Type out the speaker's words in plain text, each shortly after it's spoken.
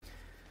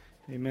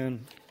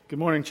Amen. Good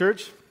morning,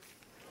 church.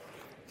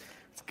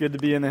 It's good to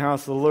be in the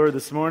house of the Lord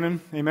this morning.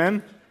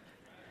 Amen.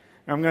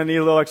 I'm going to need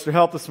a little extra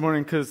help this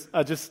morning because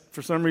I just,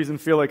 for some reason,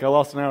 feel like I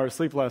lost an hour of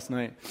sleep last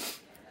night.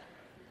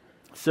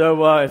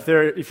 So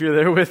if you're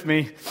there with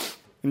me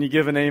and you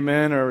give an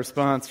amen or a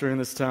response during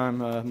this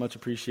time, much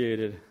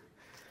appreciated.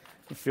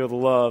 I feel the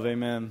love.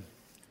 Amen.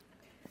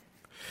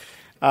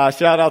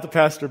 Shout out to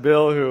Pastor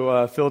Bill,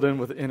 who filled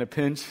in a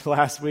pinch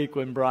last week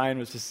when Brian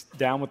was just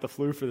down with the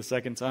flu for the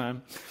second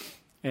time.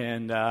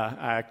 And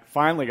I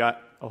finally got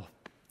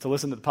to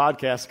listen to the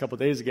podcast a couple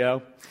days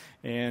ago,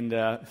 and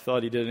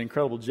thought he did an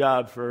incredible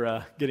job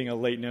for getting a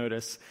late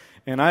notice.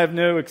 And I have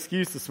no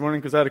excuse this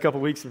morning because I had a couple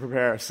weeks to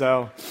prepare.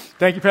 So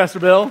thank you, Pastor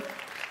Bill,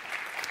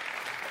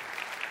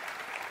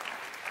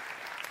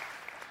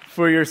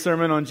 for your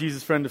sermon on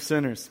Jesus, Friend of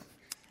Sinners.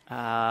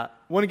 I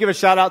want to give a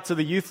shout out to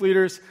the youth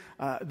leaders.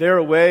 They're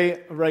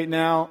away right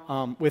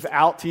now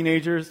without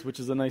teenagers, which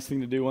is a nice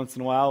thing to do once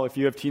in a while. If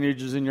you have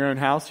teenagers in your own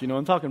house, you know what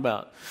I'm talking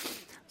about.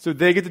 So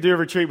they get to do a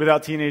retreat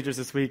without teenagers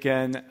this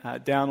weekend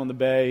down on the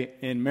bay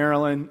in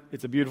Maryland.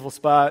 It's a beautiful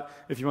spot.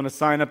 If you want to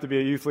sign up to be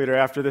a youth leader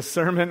after this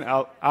sermon,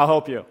 I'll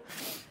help you.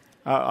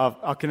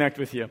 I'll connect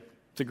with you.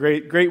 It's a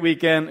great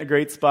weekend, a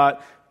great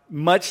spot,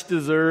 much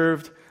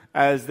deserved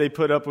as they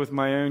put up with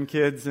my own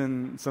kids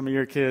and some of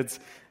your kids,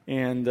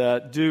 and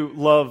do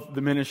love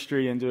the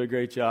ministry and do a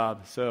great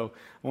job. So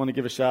I want to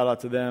give a shout out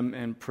to them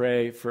and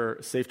pray for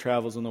safe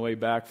travels on the way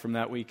back from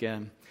that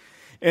weekend.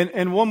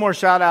 And one more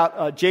shout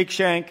out, Jake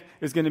Shank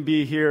is going to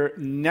be here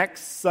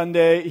next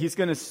Sunday. He's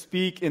going to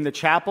speak in the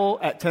chapel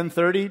at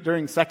 10:30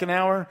 during second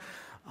hour.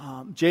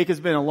 Jake has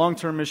been a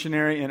long-term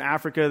missionary in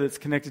Africa that's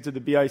connected to the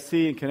BIC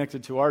and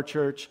connected to our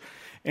church.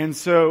 And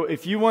so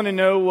if you want to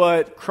know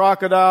what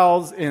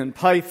crocodiles and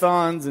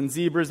pythons and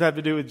zebras have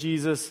to do with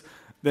Jesus,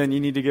 then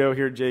you need to go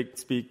hear Jake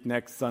speak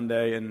next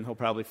Sunday, and he'll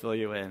probably fill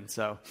you in.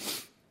 So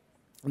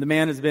the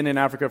man has been in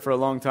Africa for a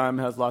long time,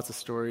 has lots of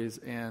stories,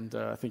 and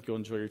I think you'll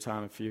enjoy your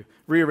time if you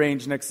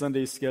rearrange next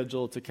Sunday's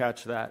schedule to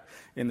catch that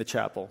in the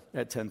chapel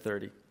at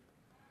 10:30.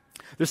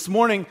 This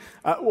morning,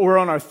 we're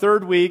on our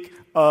third week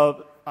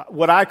of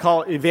what I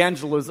call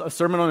evangelism, a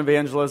sermon on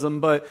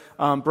evangelism, but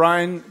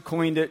Brian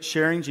coined it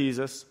Sharing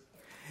Jesus.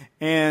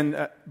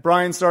 And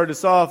Brian started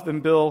us off, then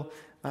Bill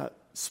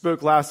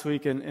spoke last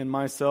week, and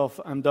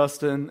myself. I'm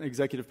Dustin,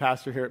 executive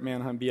pastor here at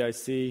Manheim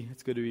BIC.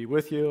 It's good to be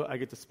with you. I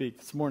get to speak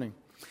this morning.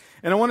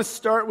 And I want to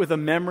start with a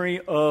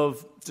memory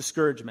of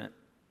discouragement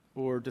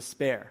or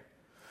despair.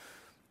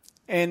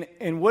 And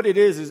what it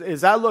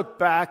is I look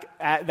back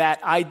at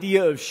that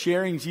idea of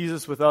sharing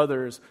Jesus with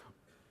others,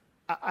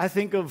 I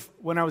think of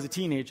when I was a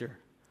teenager.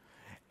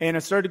 And I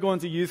started going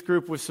to youth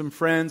group with some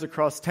friends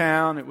across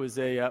town. It was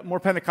a more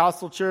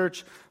Pentecostal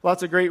church,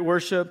 lots of great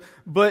worship.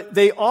 But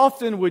they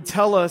often would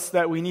tell us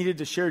that we needed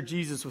to share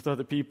Jesus with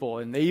other people.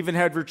 And they even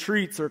had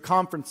retreats or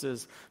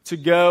conferences to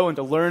go and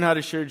to learn how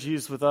to share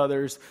Jesus with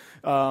others.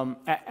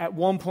 At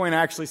one point, I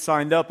actually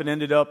signed up and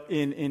ended up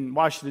in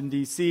Washington,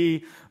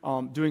 D.C.,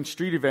 doing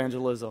street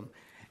evangelism.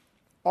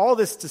 All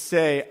this to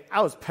say,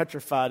 I was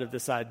petrified of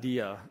this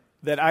idea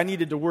that I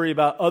needed to worry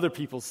about other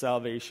people's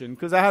salvation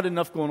because I had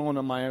enough going on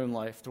in my own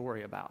life to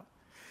worry about.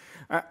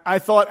 I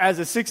thought as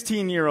a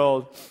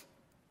 16-year-old,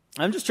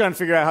 I'm just trying to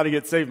figure out how to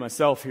get saved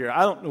myself here.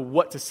 I don't know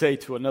what to say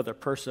to another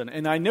person,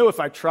 and I know if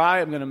I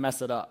try, I'm going to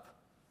mess it up.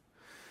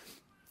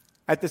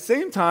 At the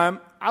same time,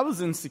 I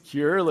was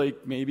insecure,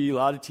 like maybe a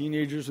lot of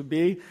teenagers would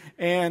be,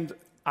 and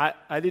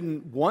I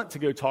didn't want to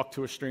go talk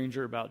to a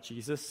stranger about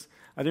Jesus.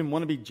 I didn't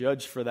want to be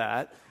judged for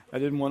that. I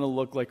didn't want to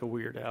look like a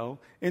weirdo.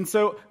 And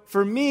so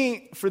for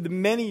me, for the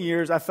many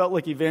years, I felt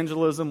like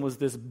evangelism was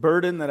this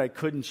burden that I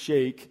couldn't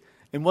shake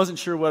and wasn't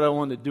sure what I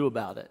wanted to do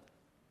about it.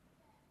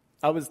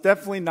 I was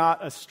definitely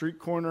not a street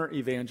corner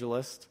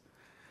evangelist.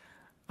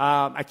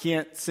 I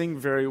can't sing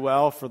very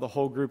well for the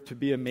whole group to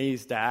be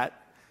amazed at.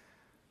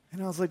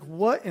 And I was like,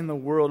 what in the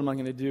world am I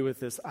going to do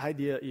with this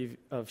idea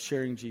of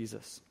sharing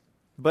Jesus?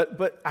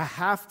 But I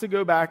have to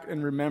go back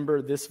and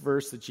remember this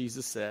verse that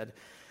Jesus said.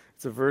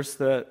 It's a verse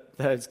that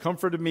has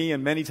comforted me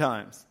in many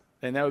times,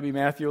 and that would be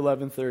Matthew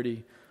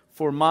 11:30.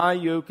 For my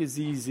yoke is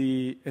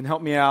easy, and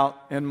help me out,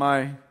 and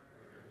I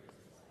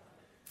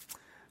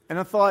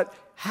thought,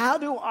 how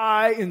do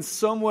I, in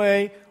some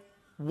way,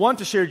 want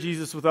to share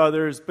Jesus with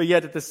others, but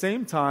yet at the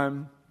same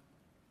time,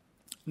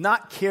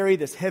 not carry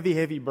this heavy,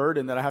 heavy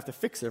burden that I have to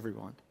fix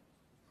everyone?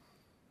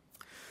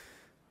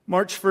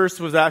 March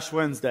 1st was Ash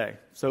Wednesday.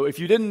 So if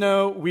you didn't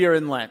know, we are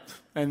in Lent.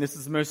 And this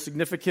is the most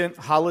significant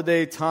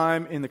holiday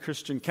time in the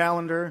Christian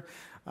calendar.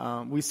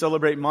 We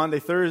celebrate Maundy,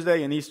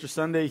 Thursday, and Easter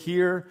Sunday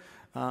here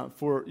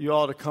for you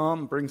all to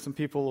come, bring some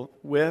people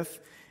with.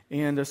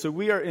 And so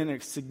we are in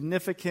a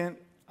significant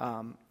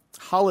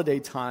holiday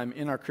time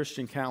in our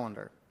Christian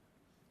calendar.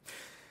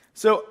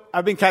 So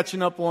I've been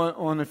catching up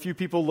on a few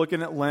people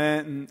looking at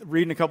Lent and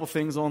reading a couple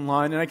things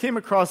online, and I came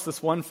across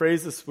this one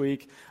phrase this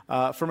week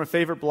from a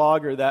favorite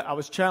blogger that I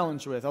was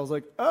challenged with. I was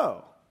like,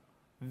 oh,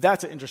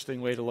 that's an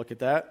interesting way to look at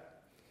that.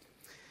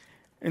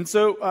 And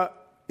so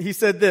he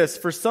said this,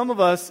 for some of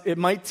us,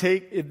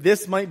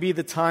 this might be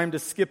the time to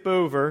skip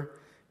over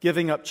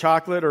giving up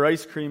chocolate or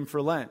ice cream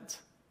for Lent,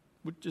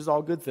 which is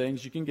all good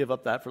things. You can give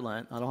up that for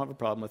Lent. I don't have a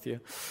problem with you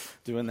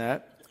doing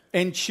that.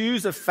 And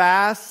choose a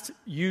fast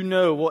you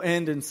know will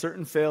end in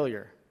certain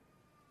failure.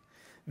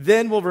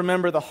 Then we'll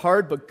remember the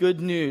hard but good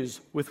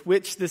news with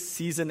which this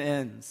season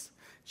ends.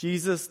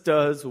 Jesus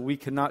does what we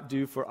cannot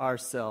do for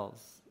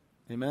ourselves.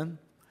 Amen?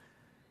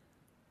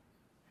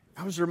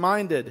 I was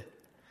reminded,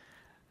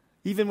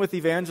 even with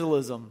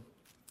evangelism,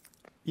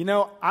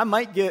 I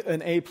might get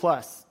an A+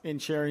 in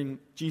sharing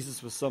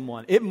Jesus with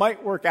someone. It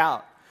might work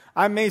out.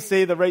 I may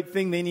say the right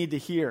thing they need to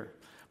hear.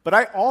 But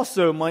I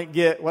also might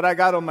get what I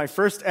got on my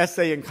first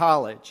essay in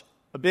college,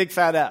 a big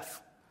fat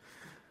F.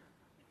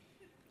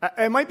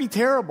 It might be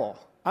terrible.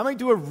 I might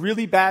do a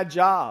really bad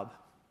job.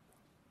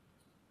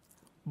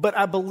 But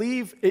I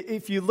believe,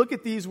 if you look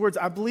at these words,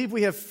 I believe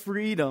we have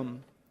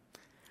freedom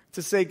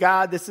to say,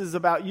 God, this is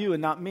about you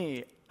and not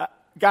me.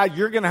 God,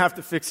 you're going to have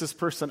to fix this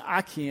person.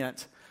 I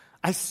can't.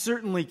 I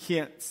certainly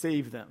can't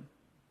save them.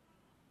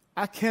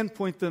 I can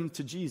point them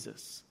to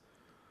Jesus.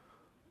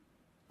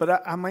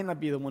 But I might not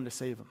be the one to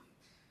save them.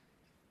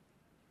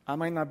 I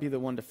might not be the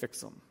one to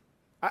fix them.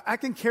 I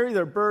can carry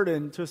their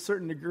burden to a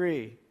certain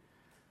degree.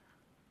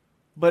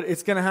 But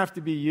it's going to have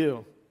to be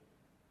you.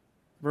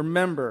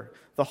 Remember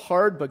the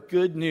hard but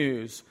good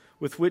news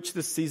with which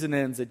this season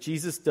ends, that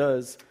Jesus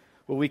does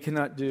what we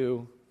cannot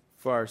do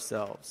for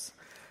ourselves.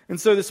 And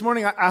so this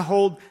morning I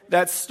hold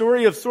that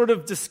story of sort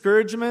of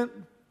discouragement.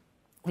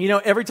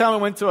 Every time I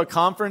went to a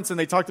conference and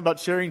they talked about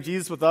sharing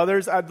Jesus with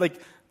others, I'd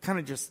kind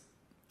of just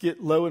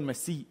get low in my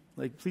seat.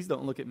 Please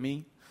don't look at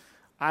me.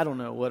 I don't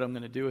know what I'm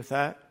going to do with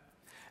that.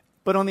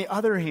 But on the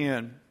other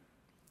hand,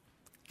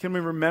 can we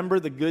remember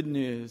the good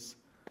news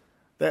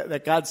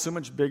that God's so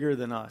much bigger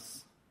than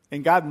us?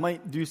 And God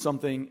might do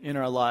something in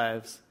our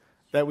lives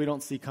that we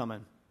don't see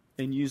coming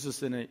and use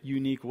us in a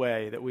unique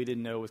way that we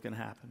didn't know was going to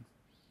happen.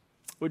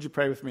 Would you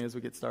pray with me as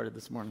we get started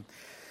this morning?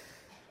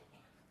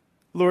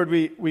 Lord,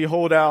 we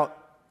hold out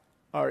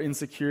our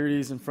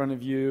insecurities in front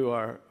of you,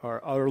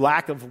 our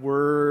lack of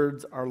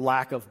words, our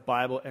lack of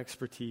Bible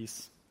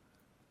expertise.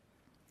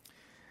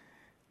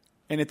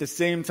 And at the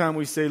same time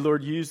we say,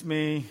 Lord, use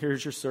me.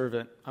 Here's your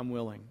servant. I'm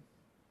willing.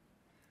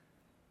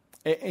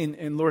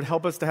 And Lord,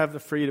 help us to have the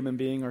freedom in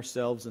being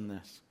ourselves in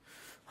this.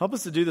 Help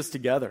us to do this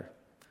together,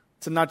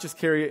 to not just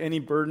carry any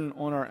burden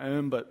on our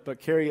own, but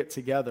carry it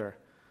together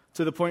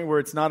to the point where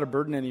it's not a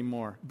burden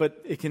anymore,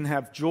 but it can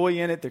have joy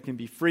in it. There can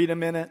be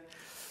freedom in it.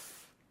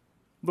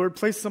 Lord,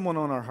 place someone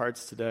on our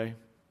hearts today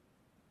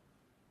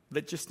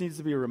that just needs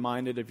to be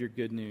reminded of your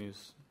good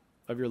news,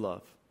 of your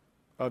love,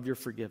 of your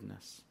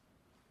forgiveness.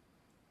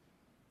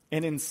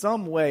 And in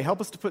some way,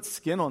 help us to put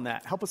skin on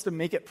that. Help us to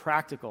make it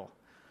practical.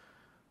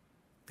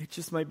 It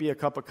just might be a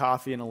cup of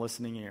coffee and a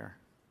listening ear.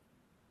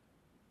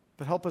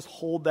 But help us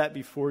hold that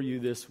before you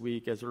this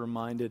week as a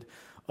reminder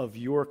of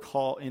your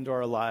call into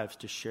our lives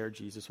to share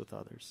Jesus with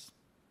others.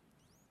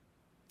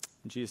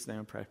 In Jesus' name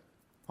I pray.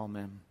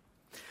 Amen.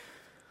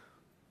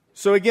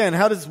 So again,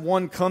 how does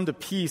one come to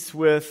peace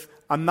with,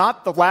 I'm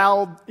not the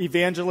loud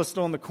evangelist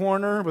on the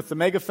corner with the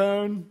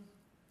megaphone,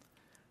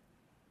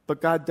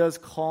 but God does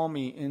call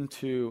me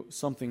into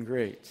something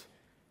great.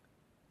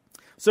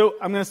 So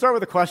I'm going to start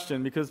with a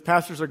question because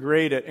pastors are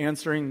great at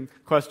answering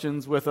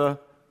questions with a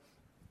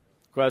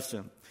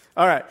question.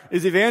 All right.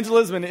 Is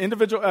evangelism an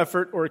individual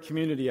effort or a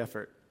community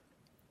effort?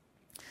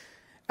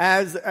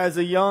 As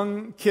a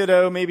young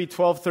kiddo, maybe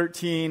 12,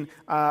 13,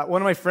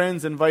 one of my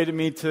friends invited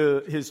me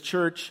to his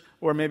church,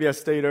 or maybe I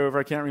stayed over,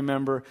 I can't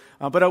remember.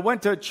 But I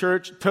went to a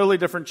church, totally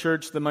different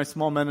church than my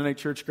small Mennonite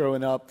church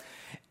growing up.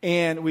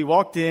 And we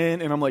walked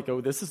in, and I'm like,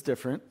 oh, this is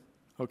different.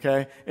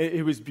 Okay?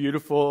 It was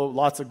beautiful,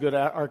 lots of good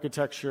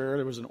architecture.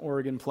 There was an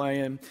organ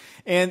playing.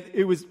 And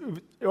I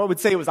would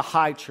say it was a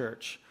high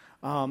church.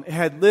 It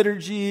had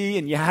liturgy,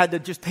 and you had to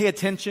just pay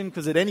attention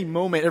because at any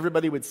moment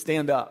everybody would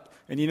stand up,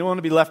 and you don't want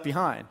to be left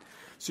behind.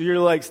 So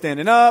you're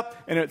standing up,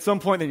 and at some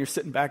point then you're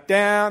sitting back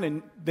down,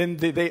 and then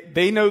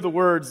they know the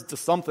words to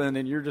something,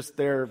 and you're just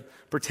there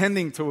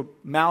pretending to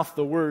mouth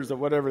the words of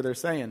whatever they're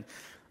saying.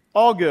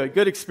 All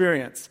good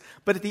experience.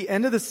 But at the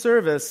end of the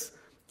service,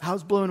 I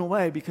was blown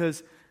away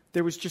because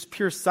there was just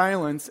pure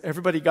silence.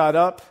 Everybody got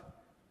up,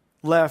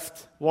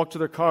 left, walked to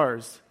their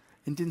cars,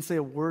 and didn't say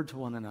a word to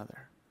one another.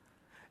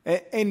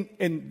 And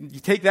you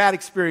take that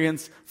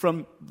experience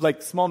from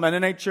small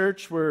Mennonite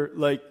church where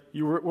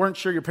you weren't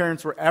sure your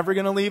parents were ever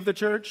going to leave the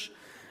church.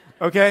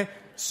 Okay?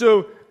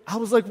 So I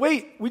was like,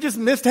 wait, we just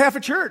missed half a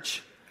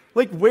church.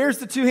 Where's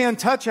the two-hand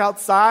touch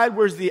outside?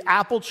 Where's the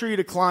apple tree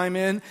to climb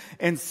in?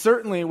 And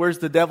certainly, where's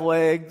the devil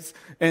eggs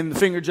and the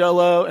finger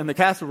jello and the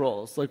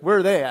casseroles? Where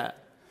are they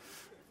at?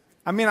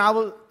 I mean, I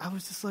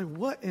was just like,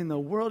 what in the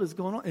world is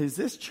going on? Is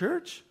this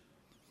church?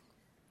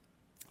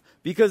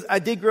 Because I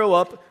did grow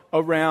up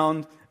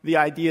around the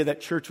idea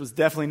that church was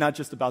definitely not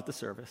just about the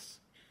service.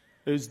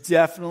 It was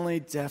definitely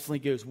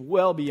goes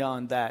well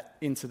beyond that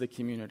into the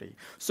community.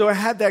 So I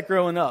had that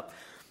growing up.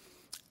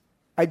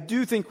 I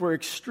do think we're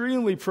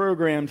extremely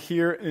programmed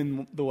here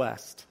in the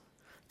West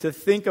to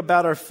think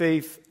about our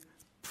faith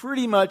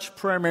pretty much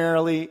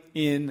primarily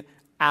in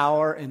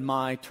our and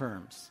my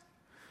terms.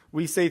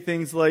 We say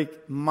things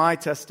like my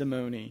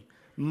testimony,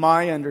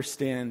 my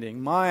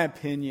understanding, my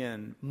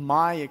opinion,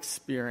 my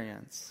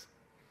experience.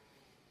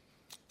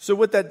 So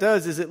what that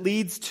does is it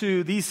leads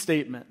to these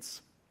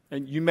statements.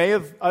 And you may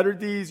have uttered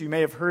these, you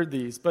may have heard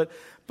these, but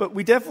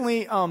we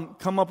definitely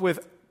come up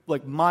with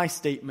like my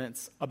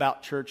statements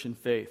about church and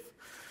faith.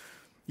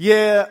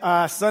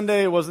 Yeah,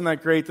 Sunday wasn't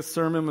that great. The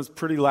sermon was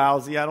pretty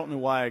lousy. I don't know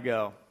why I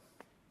go.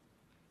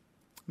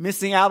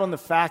 Missing out on the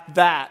fact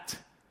that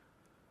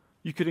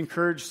you could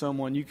encourage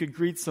someone, you could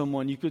greet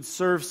someone, you could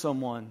serve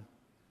someone.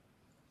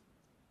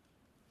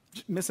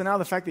 Missing out on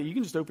the fact that you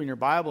can just open your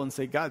Bible and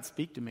say, God,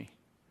 speak to me.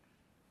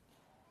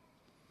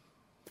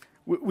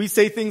 We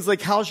say things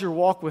like, how's your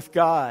walk with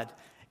God?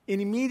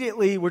 And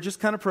immediately we're just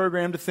kind of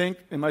programmed to think,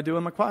 am I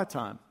doing my quiet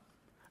time?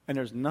 And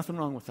there's nothing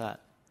wrong with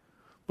that.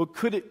 But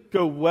could it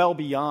go well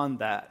beyond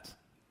that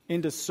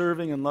into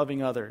serving and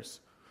loving others?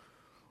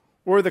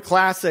 Or the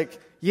classic,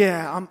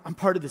 yeah, I'm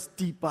part of this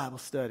deep Bible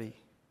study.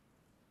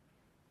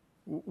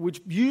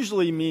 Which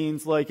usually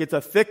means like it's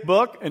a thick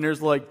book and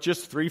there's like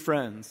just 3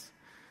 friends.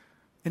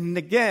 And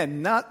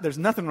again, there's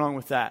nothing wrong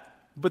with that.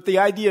 But the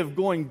idea of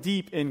going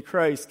deep in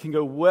Christ can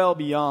go well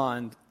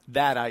beyond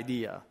that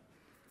idea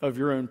of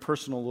your own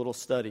personal little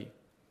study.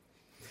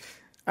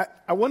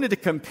 I wanted to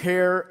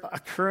compare a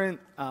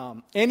current,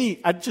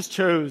 I just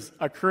chose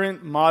a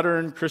current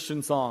modern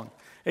Christian song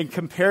and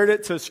compared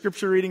it to a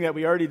scripture reading that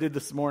we already did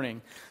this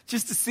morning,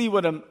 just to see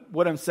what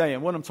I'm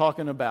saying, what I'm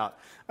talking about.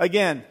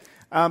 Again,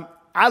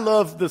 I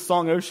love the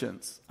song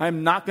Oceans.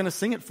 I'm not going to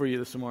sing it for you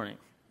this morning,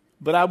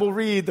 but I will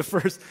read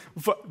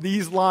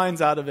these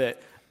lines out of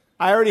it.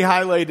 I already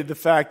highlighted the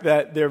fact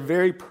that they're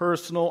very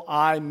personal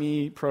I,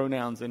 me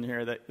pronouns in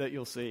here that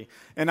you'll see.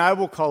 And I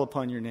will call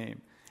upon your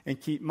name and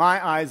keep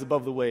my eyes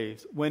above the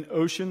waves. When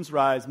oceans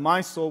rise, my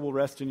soul will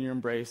rest in your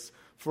embrace,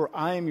 for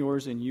I am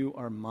yours and you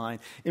are mine.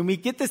 And we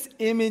get this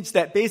image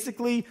that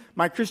basically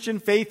my Christian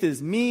faith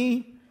is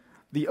me,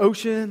 the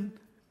ocean,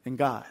 and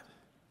God.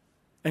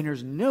 And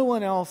there's no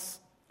one else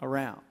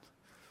around,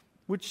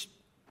 which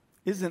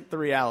isn't the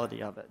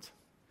reality of it.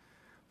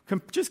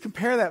 Just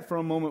compare that for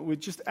a moment with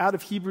just out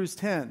of Hebrews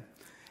 10.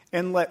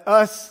 And let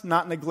us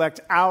not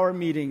neglect our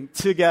meeting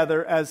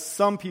together as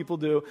some people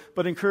do,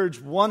 but encourage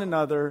one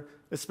another,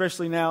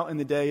 especially now in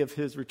the day of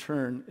his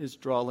return is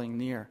drawing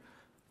near.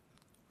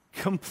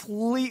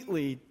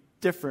 Completely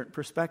different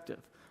perspective.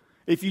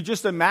 If you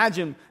just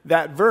imagine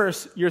that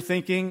verse, you're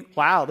thinking,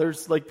 wow,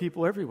 there's like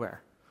people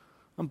everywhere.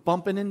 I'm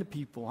bumping into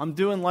people. I'm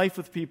doing life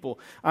with people.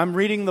 I'm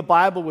reading the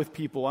Bible with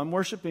people. I'm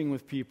worshiping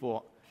with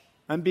people.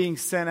 I'm being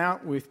sent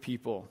out with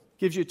people.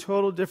 Gives you a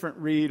total different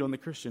read on the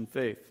Christian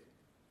faith.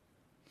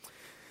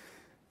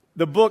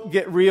 The book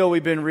Get Real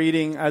we've been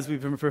reading as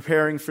we've been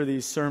preparing for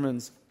these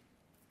sermons.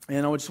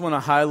 And I just want to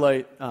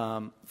highlight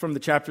from the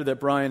chapter that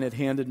Brian had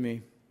handed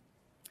me.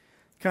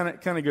 Kind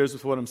of goes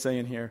with what I'm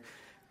saying here.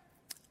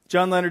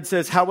 John Leonard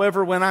says,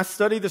 however, when I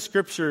study the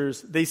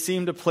scriptures, they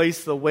seem to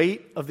place the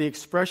weight of the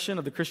expression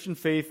of the Christian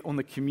faith on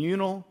the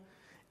communal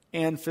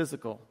and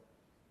physical.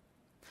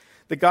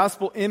 The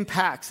gospel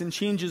impacts and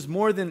changes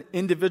more than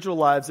individual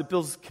lives. It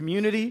builds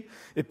community,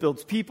 it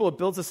builds people, it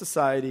builds a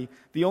society.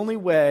 The only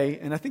way,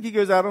 and I think he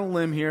goes out on a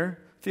limb here,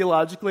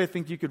 theologically, I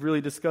think you could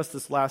really discuss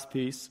this last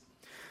piece.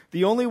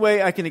 The only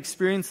way I can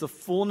experience the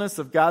fullness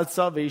of God's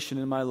salvation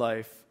in my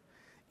life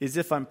is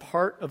if I'm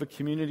part of a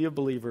community of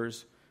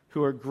believers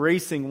who are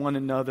gracing one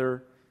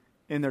another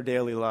in their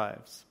daily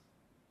lives.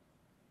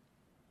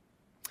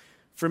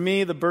 For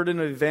me, the burden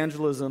of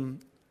evangelism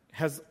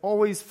has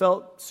always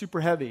felt super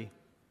heavy.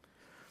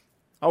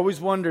 I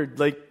always wondered,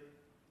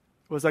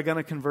 was I going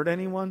to convert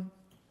anyone?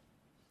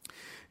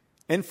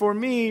 And for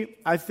me,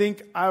 I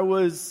think I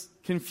was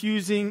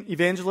confusing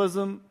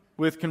evangelism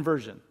with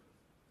conversion.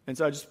 And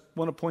so I just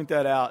want to point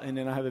that out, and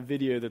then I have a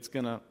video that's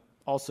going to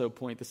also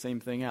point the same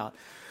thing out.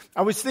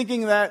 I was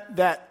thinking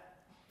that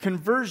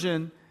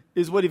conversion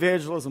is what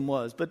evangelism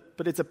was, but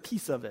it's a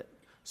piece of it.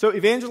 So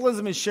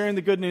evangelism is sharing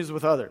the good news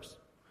with others.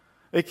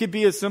 It could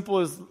be as simple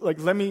as,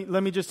 let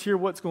me just hear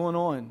what's going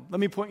on. Let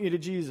me point you to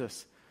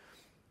Jesus.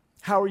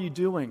 How are you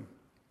doing?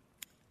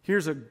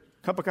 Here's a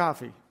cup of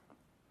coffee.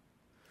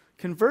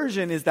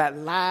 Conversion is that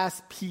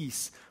last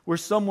piece where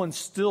someone's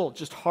still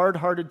just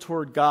hard-hearted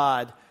toward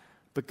God,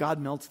 but God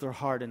melts their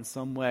heart in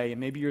some way,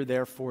 and maybe you're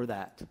there for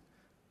that.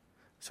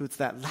 So it's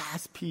that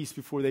last piece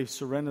before they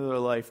surrender their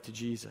life to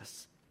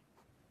Jesus.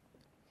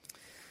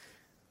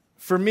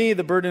 For me,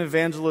 the burden of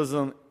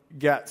evangelism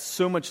got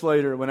so much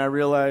lighter when I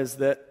realized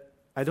that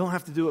I don't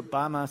have to do it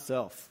by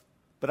myself,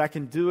 but I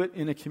can do it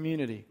in a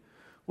community.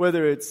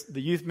 Whether it's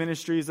the youth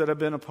ministries that I've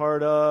been a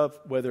part of,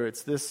 whether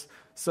it's this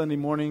Sunday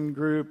morning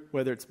group,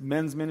 whether it's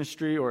men's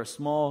ministry or a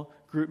small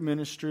group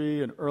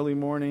ministry, an early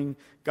morning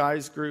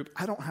guys group,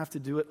 I don't have to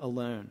do it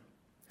alone.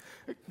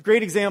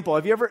 Great example,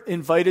 have you ever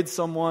invited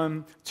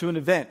someone to an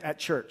event at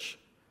church?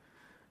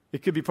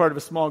 It could be part of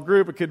a small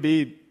group, it could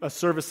be a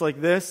service like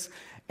this,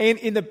 and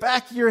in the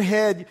back of your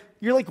head,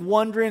 you're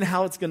wondering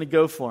how it's going to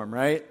go for them,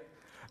 right?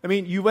 I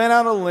mean, you went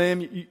out on a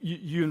limb,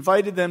 you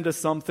invited them to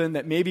something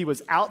that maybe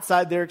was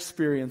outside their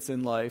experience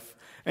in life,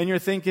 and you're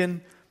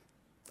thinking,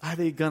 are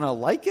they going to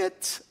like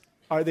it?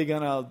 Are they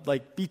going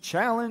to be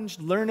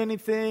challenged, learn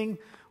anything?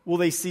 Will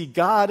they see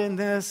God in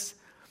this?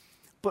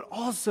 But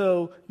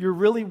also, you're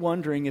really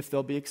wondering if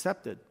they'll be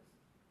accepted.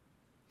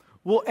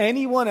 Will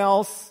anyone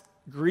else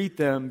greet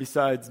them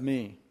besides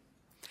me?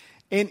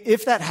 And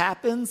if that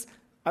happens,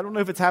 I don't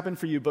know if it's happened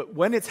for you, but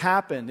when it's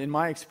happened, in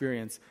my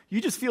experience, you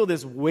just feel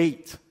this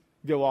weight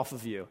go off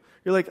of you.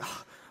 You're like,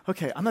 oh,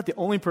 okay, I'm not the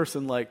only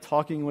person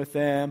talking with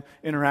them,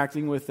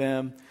 interacting with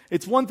them.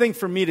 It's one thing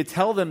for me to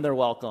tell them they're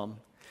welcome.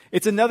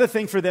 It's another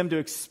thing for them to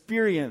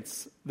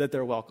experience that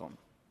they're welcome.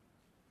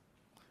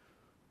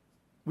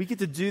 We get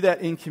to do that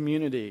in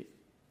community.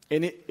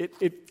 And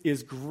it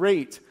is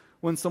great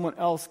when someone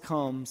else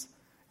comes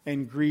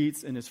and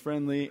greets and is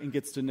friendly and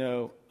gets to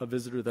know a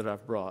visitor that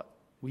I've brought.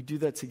 We do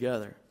that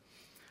together.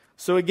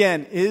 So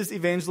again, is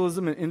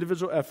evangelism an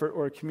individual effort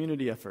or a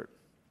community effort?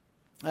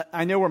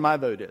 I know where my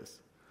vote is.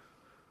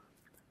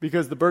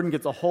 Because the burden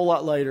gets a whole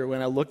lot lighter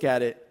when I look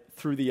at it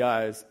through the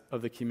eyes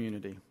of the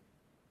community.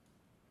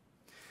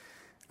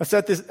 I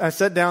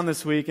sat down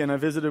this week and I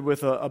visited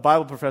with a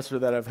Bible professor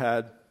that I've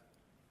had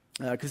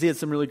because he had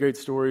some really great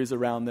stories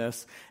around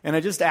this. And I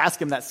just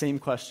asked him that same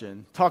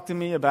question. Talk to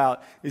me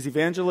about, is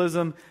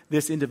evangelism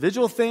this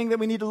individual thing that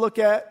we need to look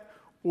at,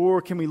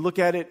 or can we look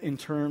at it in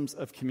terms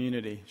of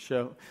community?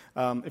 So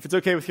if it's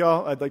okay with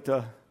y'all, I'd like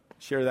to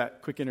share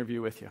that quick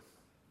interview with you.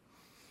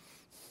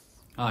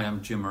 Hi,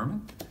 I'm Jim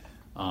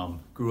Ehrman.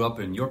 Grew up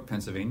in York,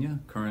 Pennsylvania,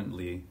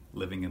 currently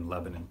living in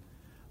Lebanon.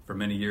 For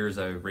many years,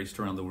 I raced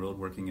around the world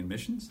working in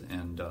missions,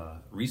 and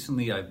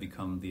recently I've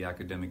become the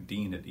academic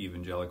dean at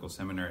Evangelical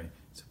Seminary.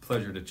 It's a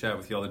pleasure to chat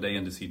with you all today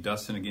and to see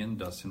Dustin again.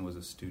 Dustin was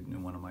a student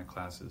in one of my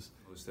classes.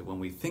 That when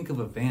we think of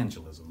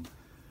evangelism,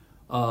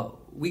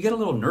 we get a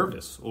little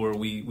nervous, or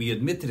we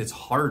admit that it's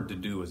hard to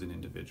do as an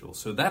individual.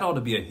 So that ought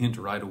to be a hint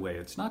right away.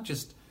 It's not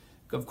just,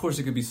 of course,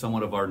 it could be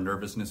somewhat of our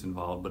nervousness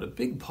involved, but a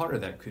big part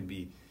of that could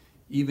be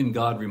even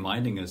God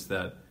reminding us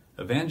that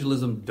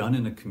evangelism done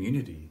in a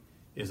community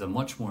is a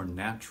much more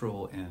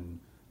natural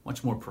and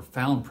much more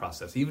profound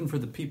process, even for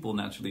the people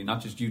naturally,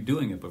 not just you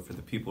doing it, but for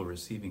the people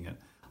receiving it.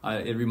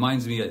 It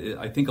reminds me,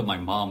 I think of my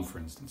mom, for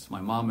instance.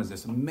 My mom is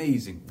this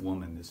amazing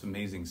woman, this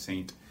amazing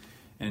saint,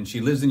 and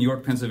she lives in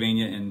York,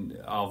 Pennsylvania, and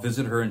I'll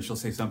visit her and she'll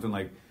say something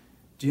like,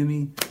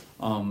 Jimmy,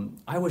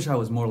 I wish I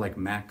was more like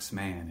Max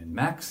Mann. And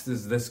Max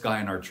is this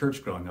guy in our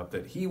church growing up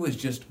that he was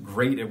just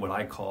great at what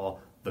I call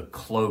the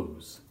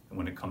close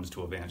when it comes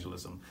to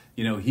evangelism.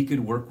 You know, he could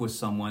work with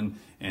someone,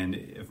 and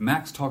if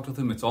Max talked with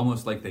him, it's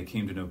almost like they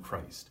came to know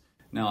Christ.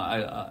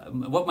 Now,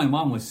 what my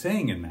mom was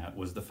saying in that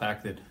was the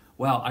fact that,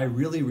 wow, I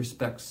really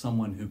respect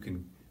someone who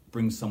can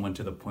bring someone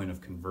to the point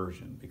of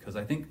conversion, because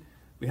I think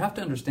we have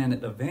to understand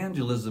that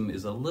evangelism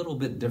is a little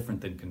bit different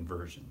than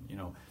conversion. You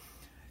know,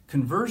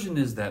 conversion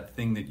is that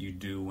thing that you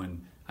do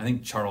when, I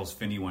think Charles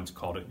Finney once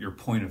called it your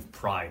point of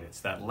pride.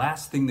 It's that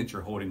last thing that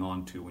you're holding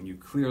on to when you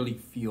clearly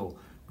feel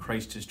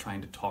Christ is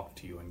trying to talk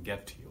to you and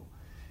get to you,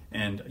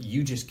 and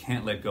you just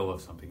can't let go of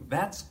something.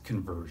 That's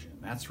conversion.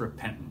 That's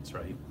repentance,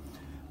 right?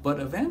 But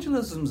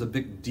evangelism is a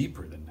bit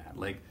deeper than that.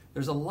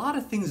 There's a lot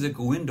of things that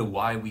go into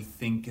why we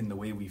think and the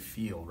way we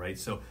feel, right?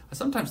 So I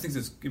sometimes think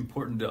it's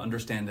important to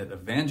understand that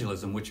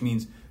evangelism, which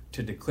means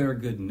to declare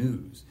good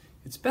news,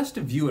 it's best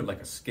to view it like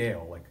a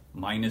scale, like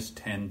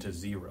 -10 to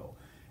 0.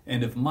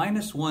 And if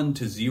 -1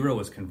 to 0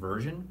 is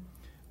conversion,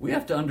 we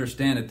have to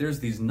understand that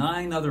there's these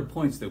 9 other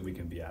points that we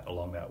can be at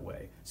along that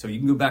way. So you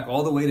can go back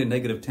all the way to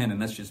 -10, and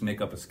let's just make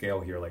up a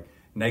scale here, like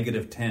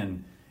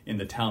 -10 in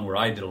the town where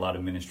I did a lot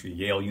of ministry,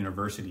 Yale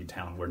University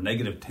town, where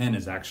 -10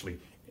 is actually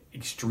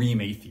extreme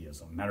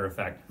atheism. Matter of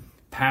fact,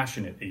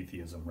 passionate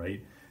atheism,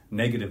 right?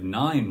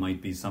 -9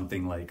 might be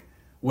something like,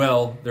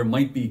 well, there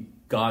might be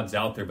gods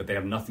out there, but they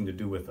have nothing to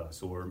do with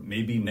us. Or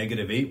maybe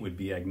 -8 would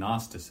be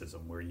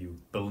agnosticism, where you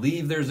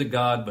believe there's a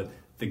God, but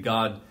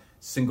the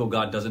single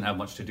God doesn't have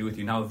much to do with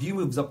you. Now, if you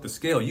moves up the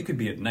scale, you could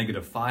be at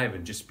 -5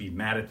 and just be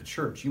mad at the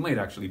church. You might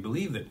actually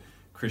believe that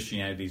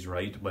Christianity's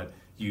right, but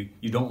you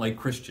don't like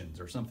Christians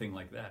or something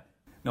like that.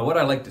 Now, what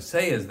I like to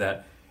say is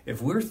that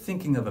if we're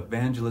thinking of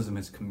evangelism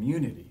as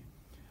community,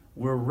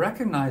 we're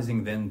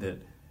recognizing then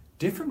that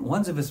different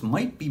ones of us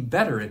might be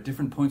better at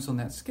different points on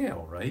that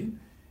scale, right?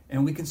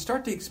 And we can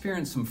start to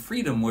experience some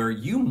freedom where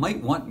you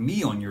might want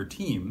me on your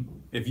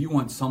team if you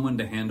want someone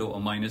to handle a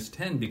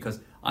 -10, because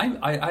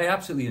I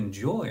absolutely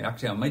enjoy,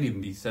 actually I might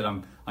even be said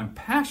I'm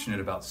passionate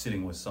about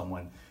sitting with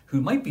someone who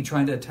might be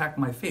trying to attack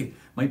my faith,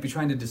 might be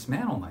trying to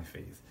dismantle my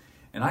faith.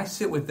 And I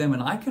sit with them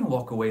and I can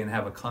walk away and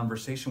have a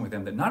conversation with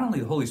them that not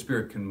only the Holy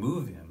Spirit can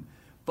move in,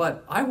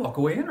 but I walk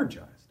away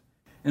energized.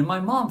 And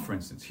my mom, for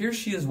instance, here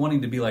she is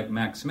wanting to be like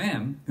Max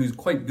Mann, who's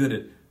quite good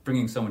at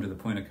bringing someone to the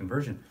point of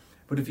conversion.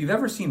 But if you've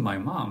ever seen my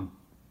mom,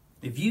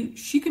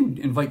 she can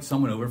invite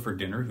someone over for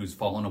dinner who's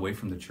fallen away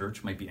from the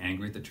church, might be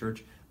angry at the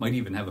church, might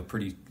even have a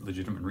pretty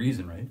legitimate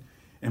reason, right?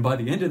 And by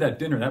the end of that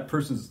dinner, that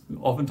person's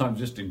oftentimes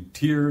just in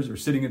tears or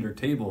sitting at their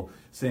table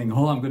saying,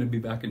 oh, I'm going to be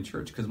back in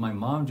church, because my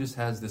mom just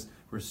has this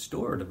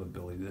restorative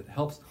ability that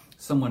helps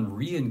someone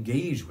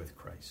re-engage with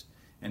Christ.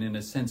 And in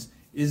a sense,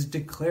 is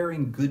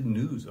declaring good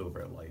news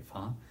over life,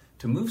 huh?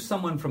 To move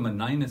someone from a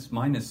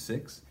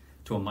 -6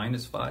 to a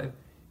 -5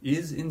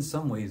 is in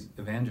some ways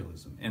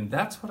evangelism. And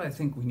that's what I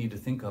think we need to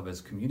think of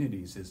as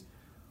communities is,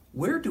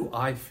 where do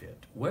I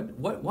fit?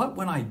 What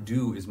when I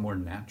do is more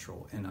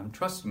natural? And I'm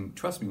trust me,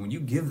 when you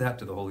give that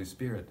to the Holy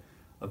Spirit,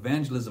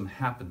 evangelism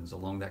happens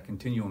along that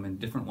continuum, and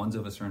different ones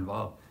of us are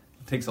involved.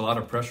 It takes a lot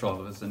of pressure off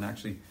of us, and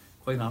actually,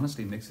 quite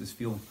honestly, makes us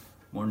feel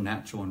more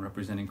natural in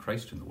representing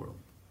Christ in the world.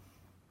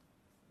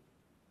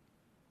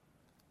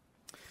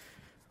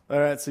 All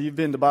right, so you've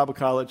been to Bible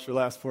college for the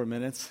last 4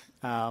 minutes,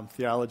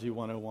 Theology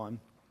 101.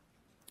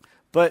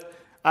 But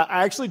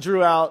I actually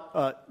drew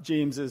out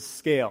James's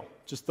scale.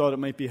 Just thought it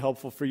might be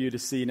helpful for you to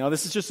see. Now,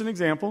 this is just an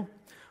example.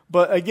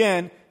 But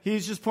again,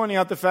 he's just pointing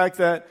out the fact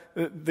that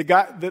the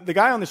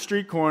guy on the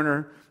street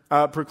corner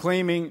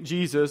proclaiming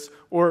Jesus,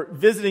 or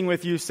visiting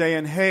with you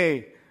saying,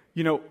 hey,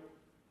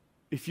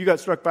 if you got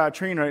struck by a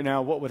train right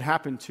now, what would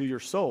happen to your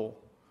soul?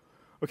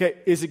 Okay,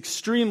 is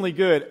extremely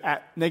good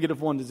at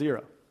 -1 to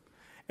 0.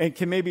 And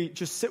can maybe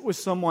just sit with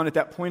someone at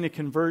that point of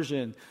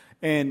conversion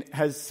and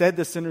has said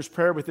the sinner's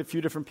prayer with a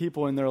few different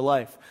people in their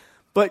life.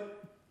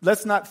 But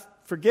let's not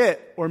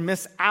forget or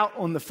miss out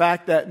on the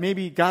fact that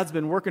maybe God's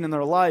been working in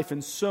their life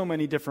in so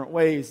many different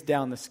ways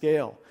down the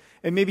scale.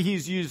 And maybe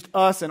he's used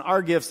us and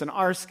our gifts and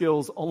our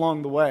skills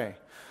along the way.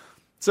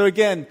 So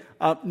again,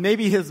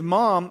 maybe his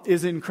mom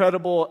is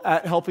incredible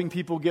at helping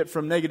people get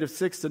from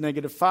 -6 to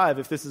 -5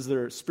 if this is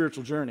their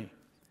spiritual journey.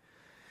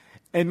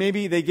 And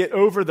maybe they get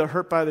over the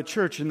hurt by the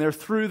church and they're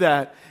through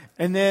that.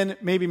 And then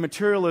maybe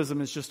materialism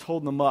is just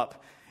holding them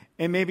up.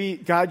 And maybe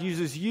God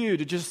uses you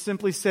to just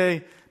simply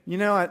say,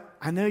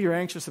 I know you're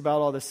anxious about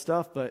all this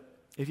stuff, but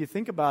if you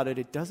think about it,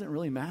 it doesn't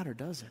really matter,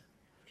 does it?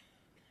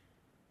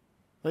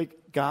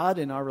 Like God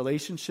and our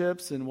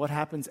relationships and what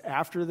happens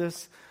after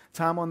this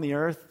time on the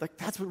earth, like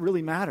that's what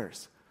really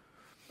matters.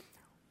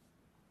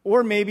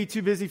 Or maybe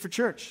too busy for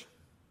church.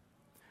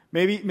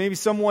 Maybe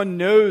someone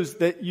knows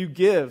that you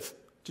give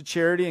to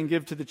charity and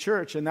give to the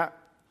church, and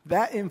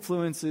that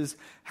influences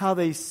how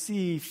they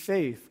see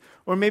faith.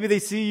 Or maybe they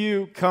see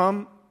you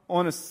come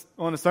on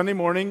a Sunday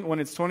morning when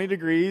it's 20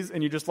 degrees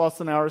and you just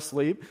lost an hour of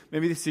sleep.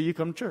 Maybe they see you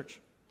come to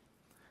church.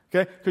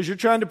 Okay? Because you're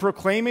trying to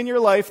proclaim in your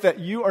life that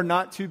you are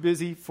not too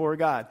busy for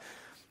God.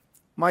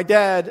 My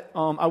dad,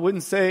 I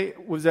wouldn't say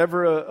was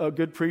ever a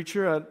good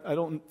preacher. I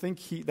don't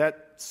think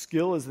that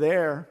skill is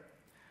there.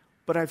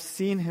 But I've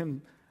seen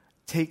him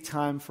take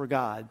time for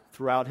God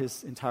throughout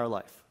his entire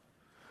life.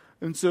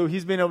 And so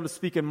he's been able to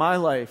speak in my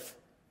life,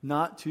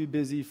 not too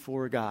busy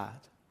for God.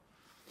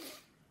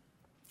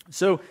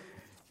 So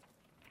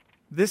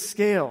this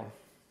scale,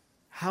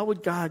 how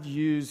would God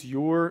use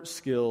your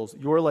skills,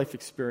 your life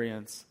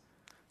experience,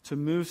 to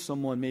move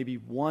someone maybe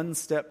one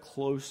step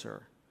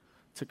closer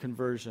to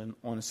conversion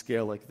on a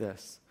scale like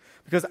this?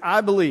 Because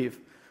I believe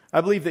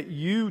that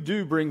you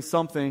do bring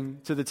something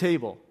to the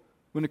table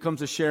when it comes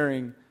to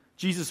sharing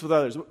Jesus with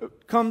others.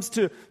 It comes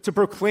to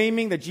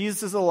proclaiming that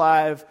Jesus is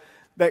alive,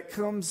 that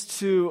comes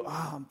to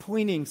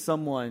pointing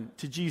someone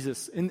to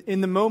Jesus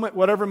in the moment,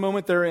 whatever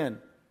moment they're in.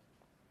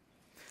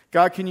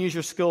 God can use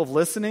your skill of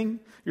listening,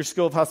 your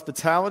skill of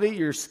hospitality,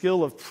 your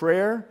skill of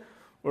prayer,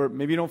 or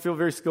maybe you don't feel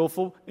very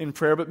skillful in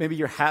prayer, but maybe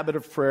your habit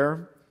of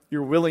prayer,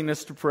 your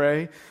willingness to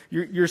pray,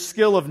 your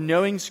skill of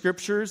knowing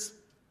scriptures.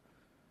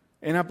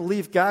 And I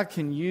believe God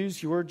can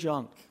use your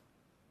junk.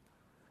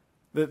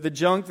 The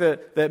junk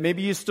that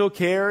maybe you still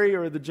carry,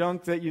 or the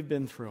junk that you've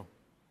been through.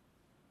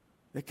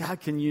 That God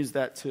can use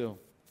that too.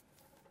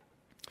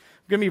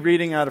 I'm going to be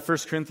reading out of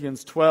 1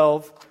 Corinthians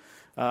 12.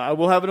 I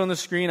will have it on the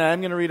screen. I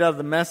am going to read out of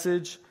the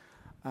Message.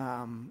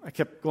 I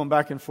kept going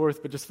back and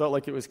forth, but just felt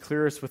like it was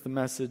clearest with the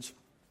Message.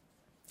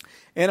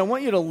 And I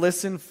want you to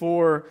listen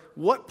for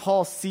what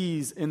Paul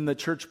sees in the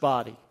church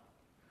body.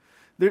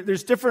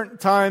 There's different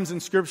times in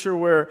Scripture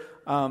where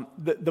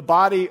the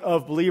body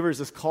of believers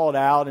is called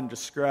out and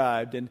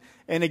described. And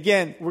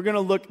again, we're going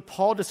to look,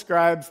 Paul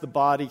describes the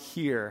body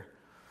here.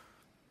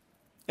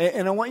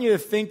 And I want you to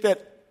think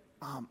that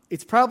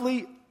it's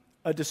probably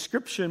a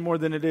description more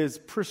than it is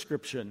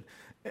prescription.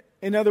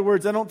 In other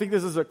words, I don't think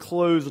this is a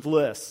closed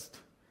list.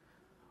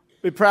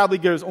 It probably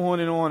goes on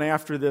and on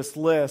after this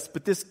list,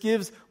 but this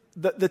gives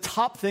the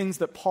top things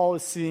that Paul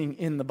is seeing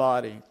in the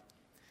body.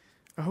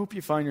 I hope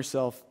you find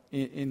yourself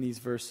in these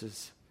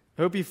verses.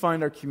 I hope you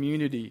find our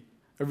community,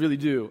 I really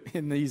do,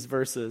 in these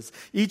verses.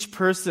 Each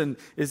person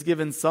is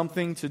given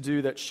something to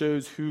do that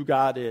shows who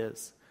God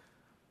is.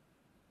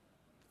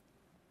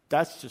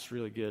 That's just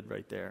really good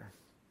right there.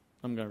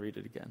 I'm going to read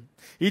it again.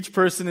 Each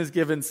person is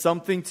given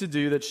something to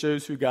do that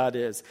shows who God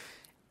is.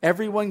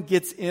 Everyone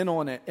gets in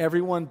on it.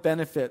 Everyone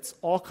benefits.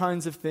 All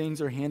kinds of things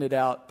are handed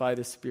out by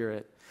the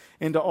Spirit.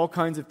 And to all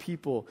kinds of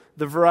people.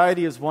 The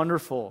variety is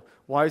wonderful.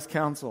 Wise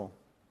counsel.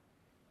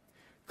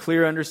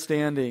 Clear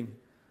understanding.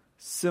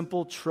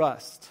 Simple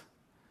trust.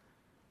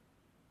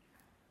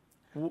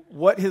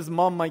 What his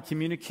mom might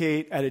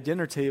communicate at a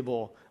dinner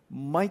table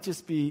might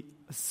just be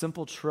a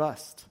simple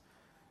trust.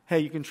 Hey,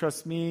 you can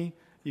trust me.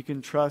 You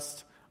can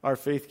trust our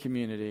faith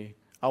community.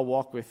 I'll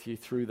walk with you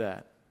through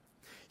that.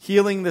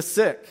 Healing the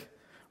sick,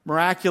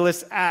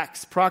 miraculous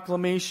acts,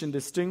 proclamation,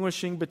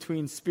 distinguishing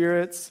between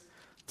spirits,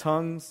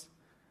 tongues,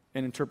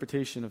 and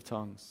interpretation of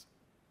tongues.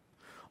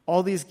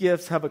 All these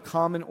gifts have a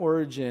common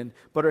origin,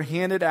 but are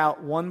handed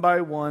out one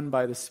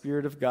by the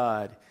Spirit of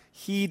God.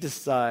 He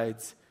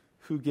decides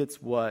who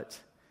gets what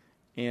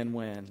and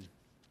when.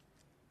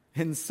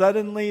 And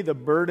suddenly the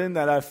burden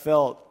that I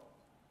felt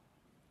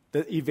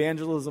that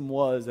evangelism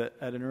was at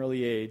an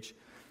early age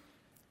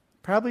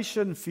probably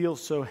shouldn't feel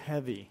so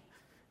heavy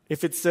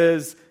if it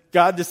says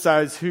God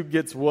decides who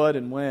gets what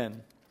and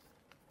when.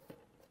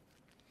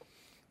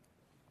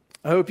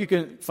 I hope you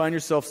can find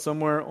yourself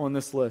somewhere on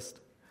this list.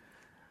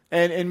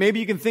 And maybe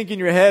you can think in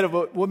your head of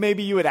what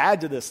maybe you would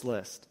add to this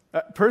list.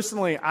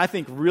 Personally, I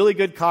think really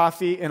good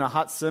coffee and a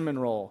hot cinnamon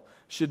roll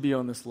should be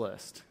on this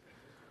list.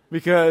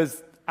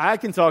 Because I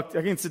can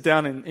sit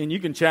down and you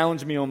can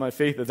challenge me on my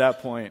faith at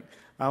that point.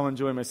 I'll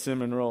enjoy my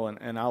cinnamon roll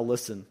and I'll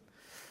listen.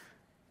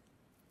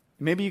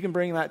 Maybe you can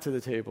bring that to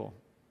the table.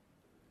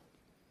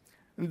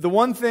 The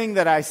one thing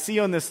that I see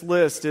on this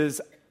list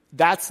is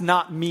that's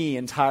not me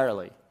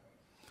entirely.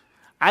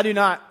 I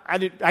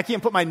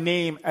can't put my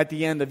name at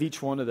the end of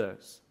each one of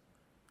those.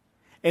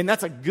 And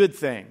that's a good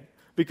thing.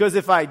 Because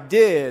if I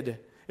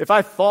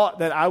thought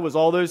that I was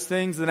all those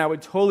things, then I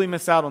would totally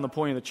miss out on the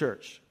point of the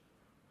church.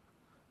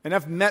 And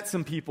I've met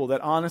some people that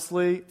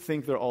honestly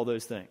think they're all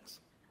those things.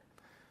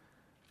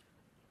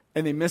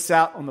 And they miss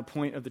out on the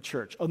point of the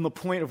church, on the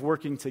point of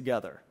working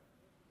together.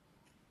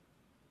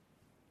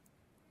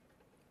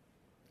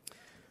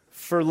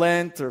 For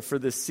Lent or for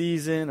this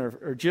season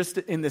or just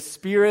in the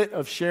spirit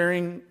of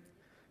sharing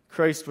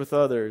Christ with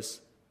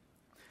others,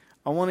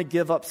 I want to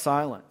give up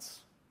silence.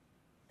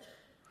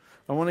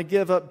 I want to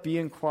give up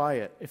being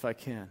quiet if I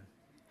can.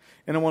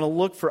 And I want to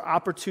look for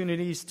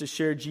opportunities to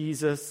share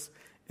Jesus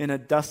in a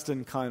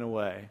Dustin kind of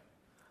way.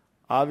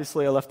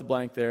 Obviously, I left a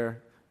blank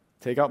there.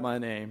 Take out my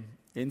name.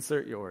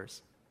 Insert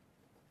yours.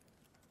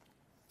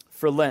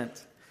 For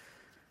Lent,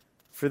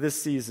 for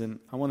this season,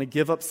 I want to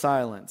give up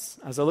silence.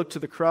 As I look to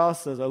the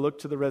cross, as I look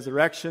to the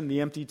resurrection, the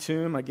empty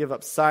tomb, I give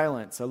up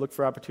silence. I look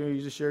for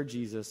opportunities to share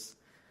Jesus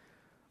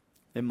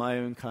in my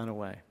own kind of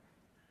way.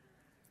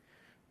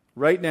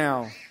 Right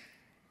now,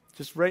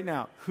 just right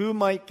now, who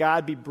might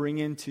God be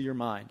bringing to your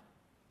mind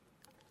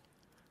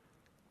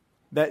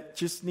that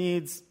just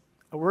needs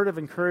a word of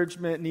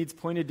encouragement, needs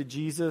pointed to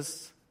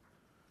Jesus,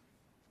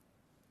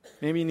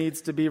 maybe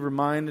needs to be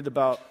reminded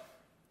about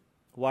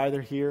why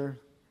they're here,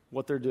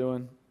 what they're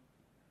doing?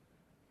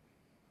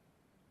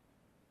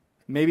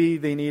 Maybe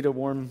they need a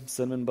warm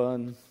cinnamon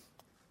bun.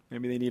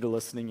 Maybe they need a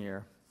listening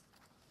ear.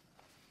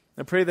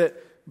 I pray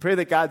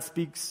that God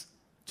speaks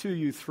to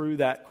you through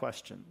that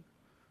question.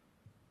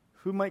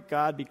 Who might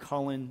God be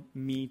calling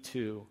me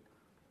to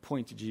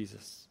point to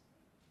Jesus?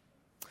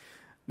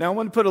 Now, I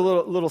want to put a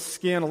little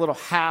skin, a little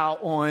how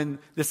on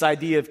this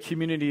idea of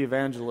community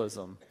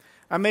evangelism.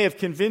 I may have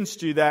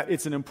convinced you that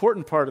it's an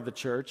important part of the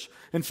church.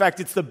 In fact,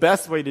 it's the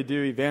best way to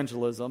do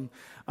evangelism.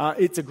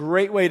 It's a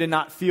great way to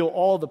not feel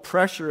all the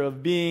pressure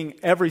of being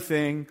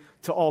everything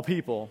to all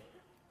people.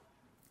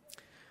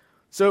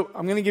 So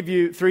I'm going to give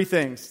you 3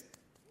 things.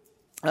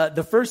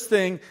 The first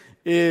thing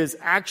is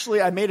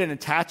actually I made an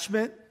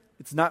attachment.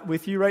 It's not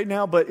with you right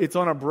now, but it's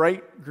on a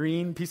bright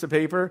green piece of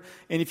paper.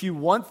 And if you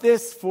want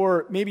this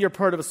for maybe you're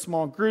part of a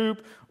small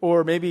group,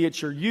 or maybe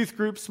it's your youth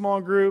group small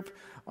group,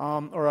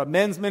 or a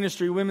men's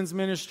ministry, women's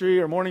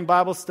ministry, or morning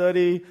Bible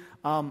study,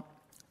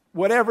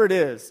 whatever it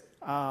is,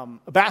 a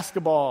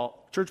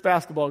church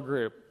basketball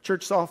group,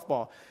 church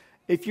softball.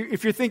 If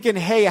you're thinking,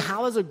 hey,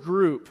 how as a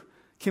group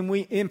can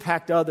we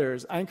impact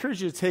others? I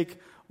encourage you to take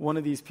one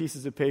of these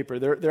pieces of paper.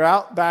 They're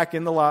out back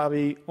in the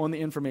lobby on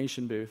the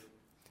information booth.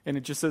 And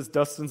it just says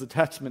Dustin's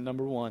attachment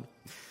number 1.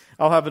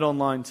 I'll have it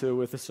online too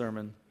with the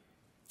sermon.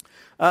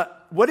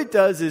 What it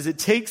does is it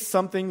takes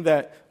something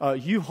that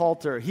Hugh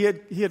Halter, he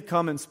had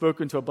come and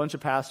spoken to a bunch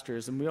of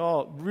pastors, and we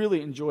all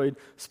really enjoyed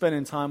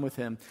spending time with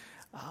him.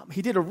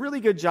 He did a really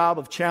good job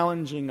of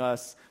challenging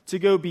us to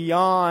go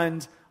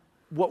beyond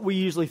what we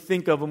usually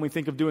think of when we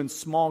think of doing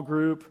small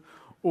group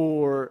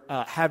or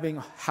having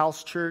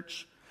house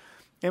church.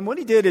 And what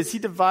he did is he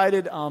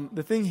divided,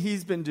 the thing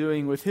he's been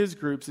doing with his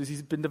groups is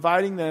he's been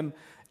dividing them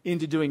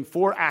into doing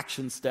 4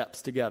 action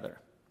steps together.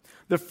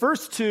 The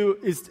first 2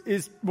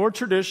 is more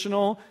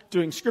traditional,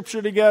 doing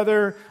scripture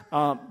together,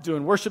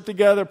 doing worship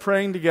together,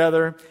 praying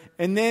together.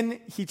 And then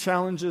he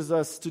challenges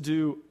us to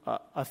do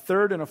a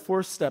 3rd and a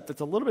 4th step that's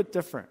a little bit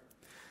different.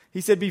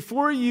 He said,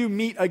 before you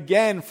meet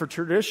again for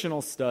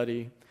traditional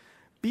study,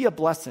 be a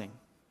blessing.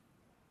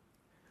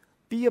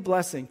 Be a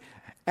blessing.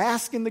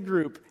 Ask in the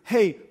group,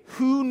 hey,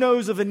 who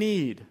knows of a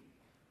need?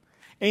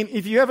 And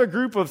if you have a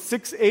group of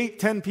 6, 8,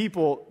 10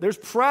 people, there's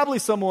probably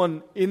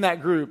someone in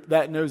that group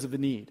that knows of a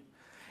need.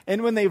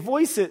 And when they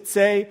voice it,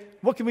 say,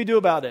 what can we do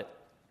about it?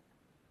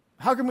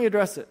 How can we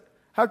address it?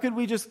 How could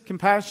we just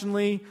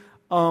compassionately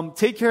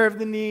take care of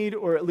the need,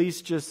 or at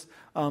least just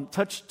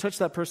touch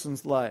that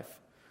person's life.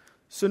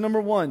 So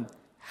number one,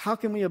 how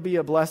can we be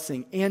a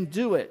blessing? And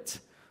do it.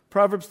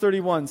 Proverbs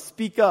 31,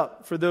 speak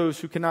up for those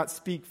who cannot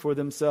speak for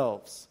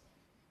themselves.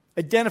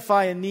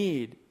 Identify a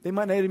need. They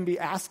might not even be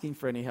asking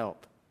for any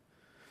help.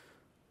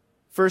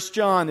 1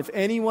 John, if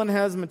anyone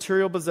has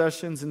material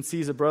possessions and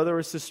sees a brother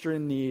or sister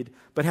in need,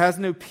 but has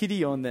no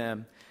pity on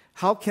them,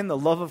 how can the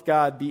love of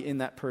God be in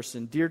that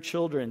person? Dear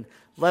children,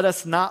 let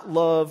us not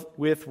love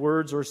with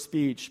words or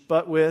speech,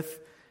 but with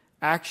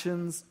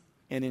actions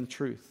and in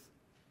truth.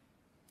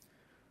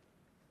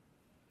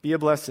 Be a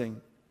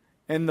blessing.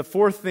 And the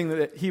fourth thing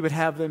that he would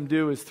have them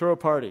do is throw a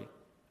party.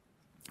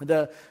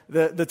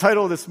 The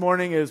title this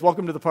morning is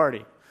Welcome to the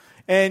Party.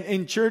 And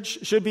in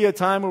church should be a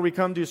time where we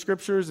come do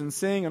scriptures and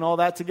sing and all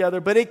that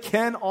together, but it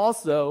can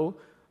also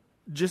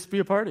just be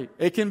a party.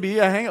 It can be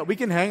a hangout. We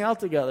can hang out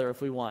together if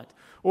we want.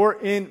 Or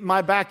in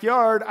my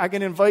backyard, I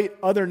can invite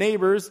other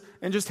neighbors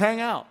and just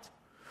hang out.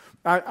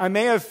 I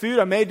may have food,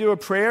 I may do a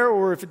prayer,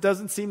 or if it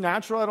doesn't seem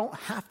natural, I don't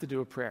have to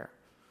do a prayer.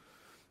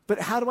 But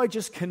how do I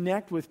just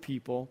connect with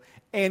people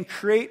and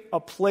create a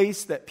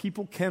place that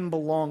people can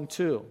belong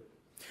to?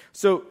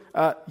 So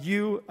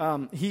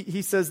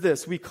he says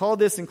this, we call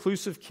this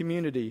inclusive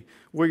community,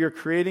 where you're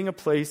creating a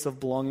place of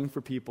belonging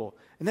for people.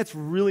 And that's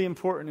really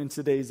important in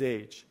today's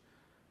age.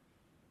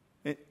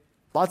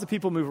 Lots of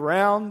people move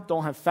around,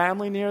 don't have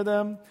family near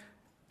them.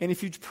 And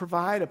if you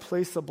provide a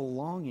place of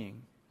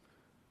belonging,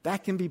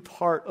 that can be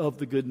part of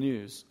the good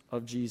news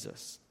of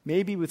Jesus.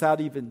 Maybe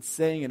without even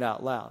saying it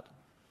out loud.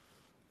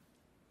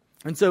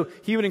 And so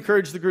he would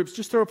encourage the groups,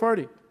 just throw a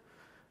party.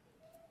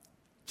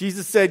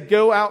 Jesus said,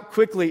 go out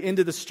quickly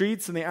into the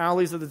streets and the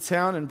alleys of the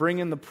town and bring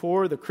in the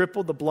poor, the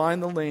crippled, the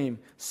blind, the lame.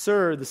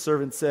 Sir, the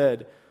servant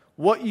said,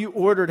 what you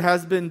ordered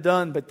has been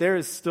done, but there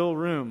is still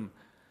room.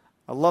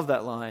 I love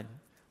that line.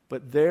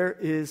 But there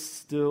is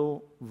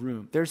still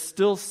room. There's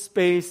still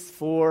space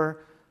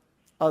for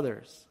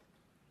others.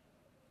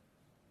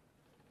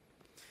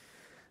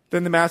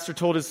 Then the master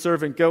told his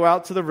servant, go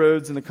out to the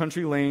roads and the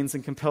country lanes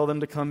and compel them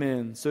to come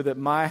in, so that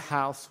my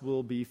house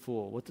will be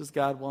full. What does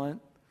God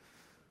want?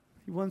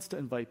 He wants to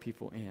invite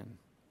people in,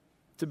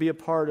 to be a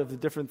part of the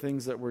different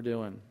things that we're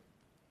doing.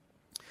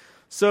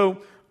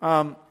 So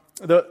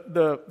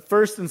the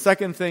first and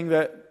second thing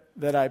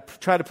that I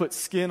try to put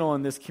skin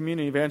on this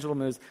community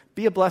evangelism is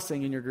be a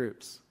blessing in your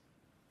groups.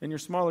 In your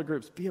smaller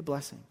groups, be a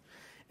blessing.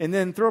 And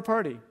then throw a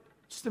party.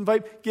 Just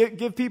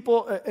give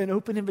people an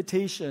open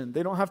invitation.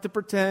 They don't have to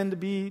pretend to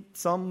be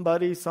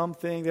somebody,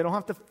 something. They don't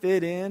have to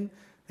fit in.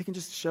 They can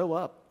just show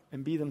up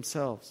and be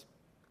themselves.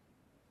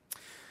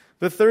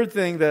 The third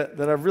thing that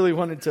I really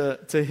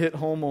wanted to hit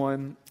home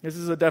on, this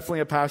is definitely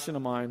a passion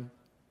of mine,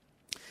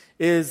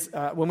 is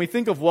when we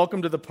think of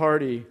welcome to the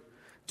party,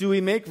 do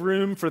we make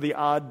room for the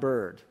odd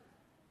bird?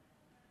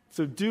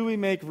 So do we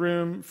make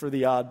room for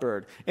the odd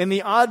bird? And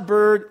the odd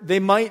bird, they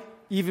might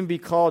even be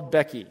called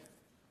Becky.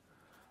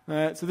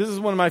 So this is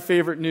one of my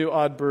favorite new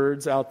odd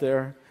birds out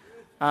there.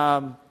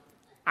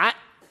 I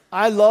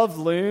love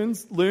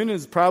loons. Loon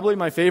is probably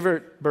my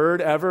favorite bird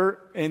ever,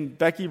 and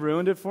Becky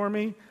ruined it for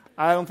me.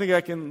 I don't think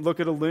I can look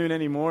at a loon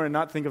anymore and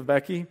not think of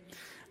Becky.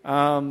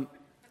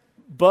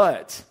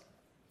 But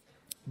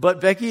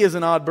Becky is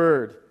an odd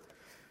bird.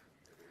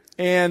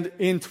 And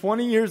in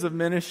 20 years of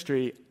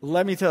ministry,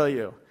 let me tell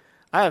you,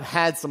 I have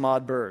had some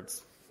odd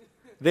birds.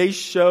 They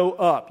show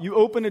up. You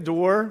open a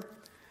door,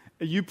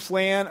 you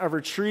plan a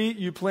retreat,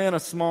 you plan a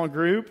small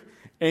group,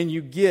 and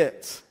you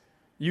get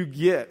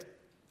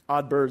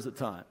odd birds at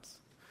times.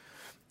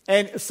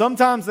 And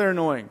sometimes they're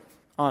annoying,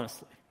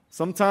 honestly.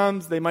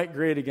 Sometimes they might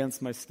grate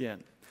against my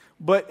skin.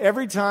 But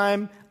every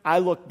time I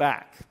look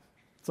back,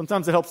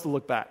 sometimes it helps to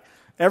look back.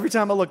 Every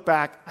time I look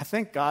back, I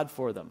thank God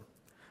for them.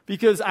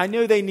 Because I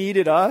know they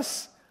needed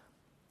us,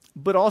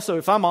 but also,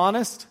 if I'm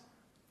honest,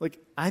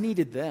 I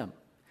needed them.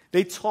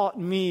 They taught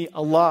me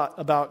a lot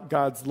about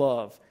God's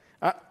love.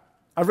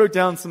 I wrote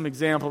down some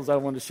examples I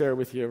wanted to share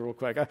with you real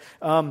quick.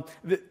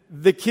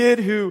 The kid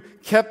who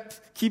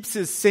keeps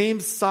his same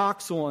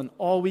socks on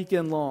all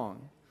weekend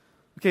long.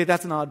 Okay,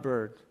 that's an odd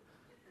bird.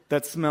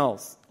 That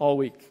smells all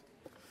week.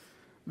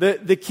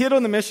 The kid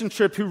on the mission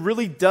trip who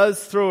really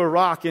does throw a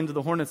rock into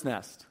the hornet's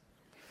nest.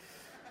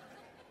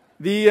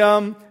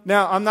 Now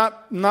I'm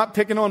not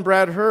picking on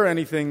Brad Herr or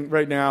anything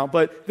right now,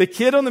 but the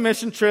kid on the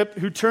mission trip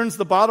who turns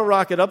the bottle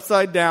rocket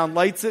upside down,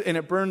 lights it, and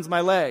it burns my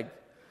leg.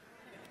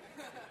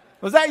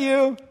 Was that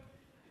you?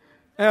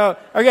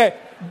 Okay,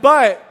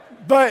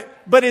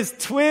 but his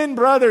twin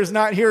brother's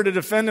not here to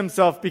defend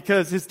himself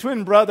because his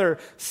twin brother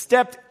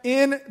stepped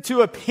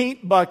into a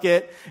paint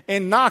bucket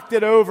and knocked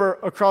it over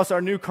across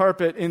our new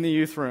carpet in the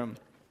youth room.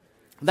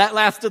 That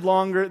lasted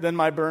longer than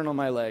my burn on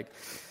my leg.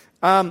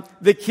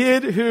 The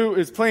kid who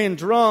is playing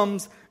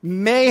drums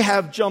may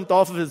have jumped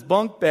off of his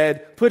bunk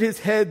bed, put his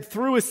head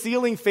through a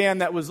ceiling fan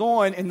that was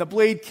on, and the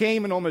blade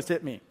came and almost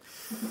hit me.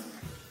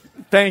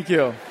 Thank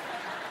you.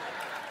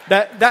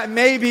 That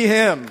may be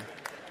him.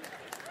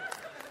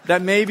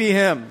 That may be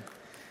him.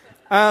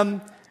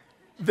 The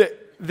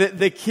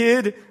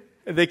kid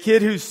The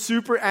kid who's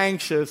super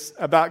anxious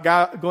about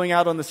going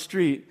out on the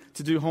street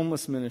to do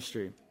homeless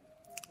ministry.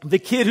 The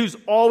kid who's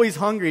always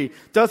hungry.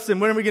 Dustin,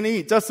 when are we going to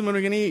eat? Dustin, when are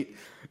we going to eat?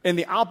 And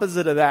the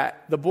opposite of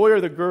that, the boy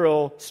or the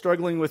girl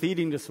struggling with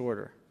eating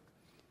disorder,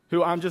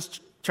 who I'm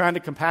just trying to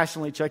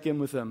compassionately check in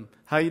with them.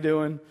 How you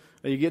doing?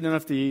 Are you getting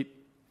enough to eat?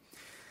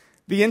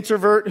 The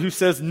introvert who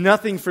says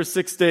nothing for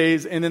 6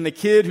 days, and then the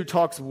kid who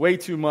talks way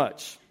too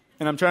much.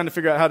 And I'm trying to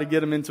figure out how to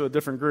get him into a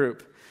different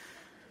group.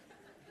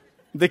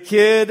 The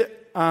kid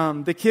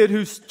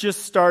who's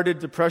just started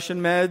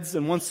depression meds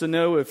and wants to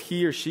know if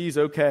he or she's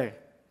okay.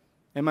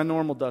 Am I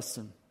normal,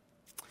 Dustin?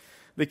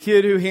 The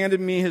kid who handed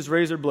me his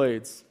razor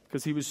blades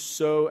because he was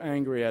so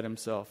angry at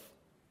himself.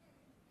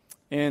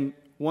 And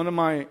one of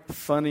my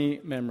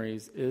funny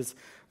memories is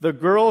the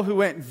girl who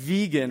went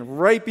vegan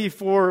right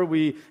before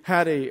we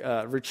had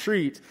a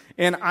retreat,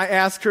 and I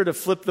asked her to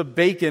flip the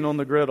bacon on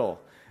the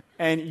griddle.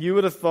 And you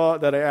would have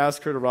thought that I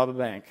asked her to rob a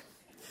bank.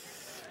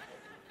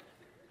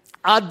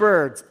 Odd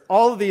birds.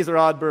 All of these are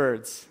odd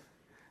birds.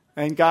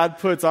 And God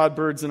puts odd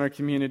birds in our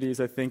communities,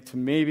 I think, to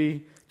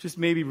maybe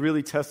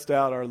really test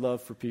out our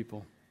love for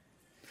people.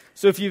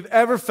 So if you've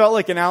ever felt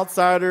like an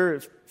outsider,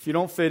 if you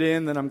don't fit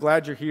in, then I'm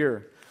glad you're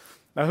here.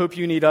 I hope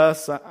you need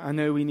us. I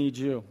know we need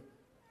you.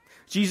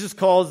 Jesus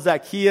calls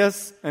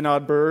Zacchaeus an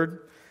odd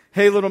bird.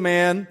 Hey, little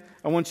man,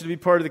 I want you to be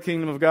part of the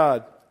kingdom of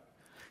God.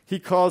 He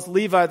calls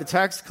Levi the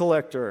tax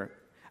collector.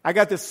 I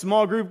got this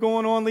small group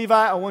going on, Levi.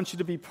 I want you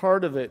to be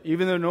part of it,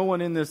 even though no one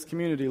in this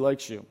community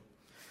likes you.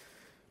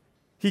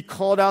 He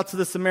called out to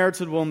the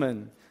Samaritan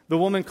woman, the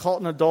woman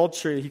caught in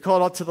adultery. He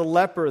called out to the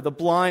leper, the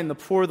blind, the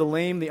poor, the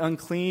lame, the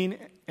unclean,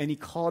 and he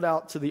called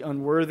out to the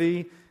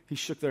unworthy. He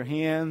shook their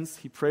hands.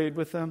 He prayed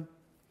with them.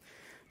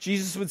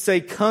 Jesus would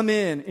say, come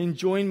in and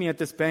join me at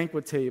this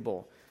banquet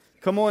table.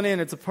 Come on in,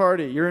 it's a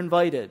party. You're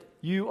invited.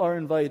 You are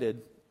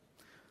invited,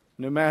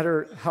 no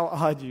matter how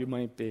odd you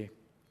might be.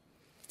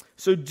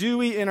 So do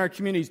we, in our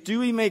communities, do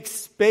we make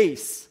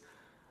space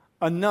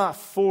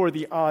enough for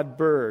the odd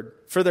bird,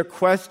 for their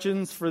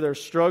questions, for their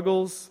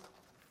struggles?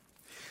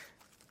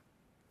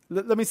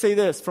 Let me say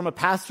this, from a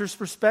pastor's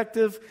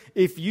perspective,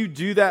 if you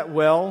do that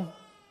well,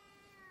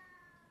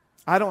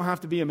 I don't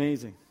have to be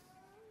amazing.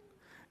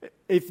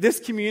 If this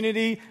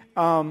community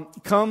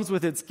comes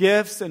with its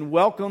gifts and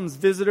welcomes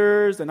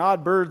visitors and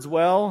odd birds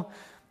well,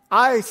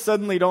 I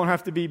suddenly don't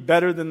have to be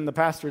better than the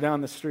pastor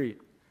down the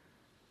street.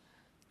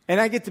 And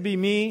I get to be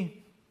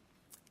me,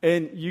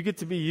 and you get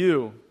to be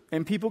you,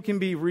 and people can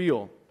be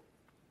real.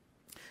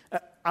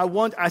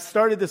 I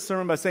started this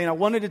sermon by saying I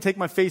wanted to take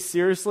my faith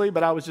seriously,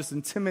 but I was just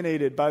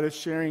intimidated by this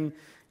sharing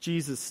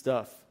Jesus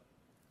stuff.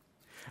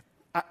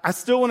 I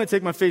still want to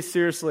take my faith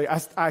seriously.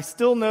 I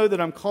still know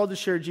that I'm called to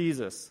share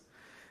Jesus.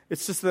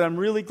 It's just that I'm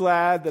really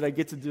glad that I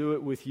get to do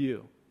it with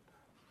you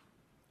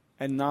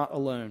and not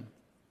alone.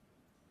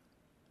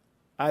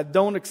 I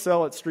don't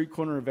excel at street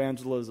corner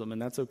evangelism,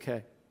 and that's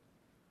okay.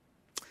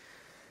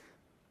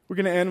 We're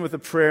going to end with a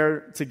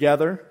prayer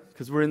together,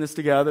 because we're in this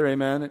together,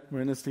 amen.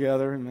 We're in this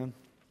together, amen.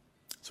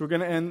 So we're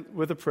going to end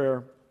with a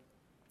prayer.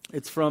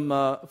 It's from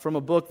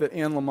a book that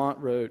Anne Lamott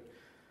wrote,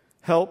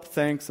 Help,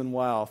 Thanks, and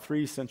Wow,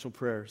 3 Essential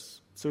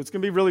Prayers. So it's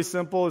going to be really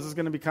simple. This is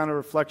going to be kind of a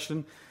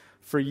reflection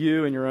for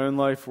you in your own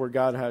life where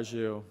God has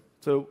you.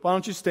 So why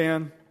don't you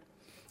stand,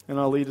 and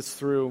I'll lead us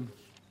through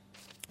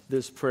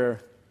this prayer.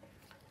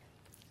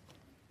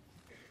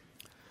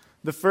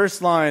 The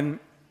first line,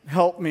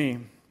 help me.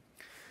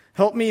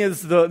 Help me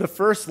is the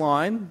first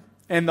line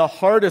and the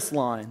hardest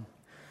line,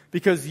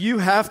 because you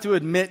have to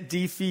admit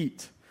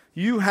defeat.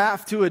 You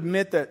have to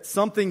admit that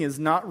something is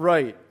not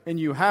right, and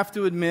you have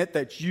to admit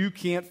that you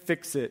can't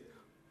fix it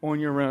on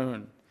your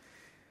own.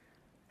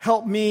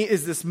 Help me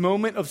is this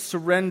moment of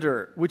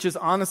surrender, which is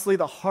honestly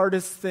the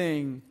hardest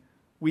thing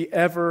we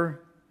ever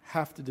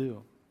have to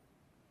do.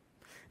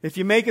 If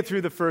you make it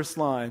through the first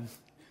line,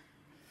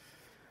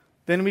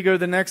 then we go to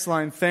the next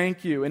line,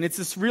 thank you. And it's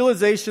this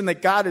realization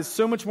that God is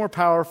so much more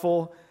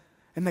powerful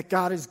and that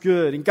God is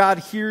good and God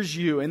hears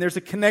you. And there's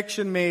a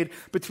connection made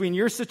between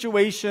your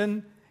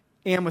situation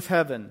and with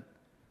heaven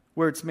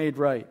where it's made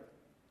right.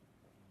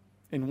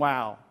 And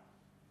wow,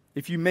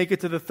 if you make it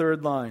to the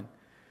third line,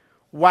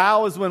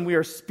 wow is when we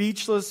are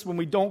speechless, when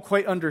we don't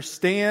quite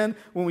understand,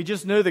 when we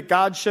just know that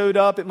God showed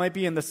up. It might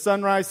be in the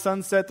sunrise,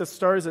 sunset, the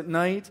stars at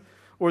night,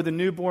 or the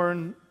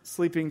newborn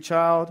sleeping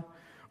child,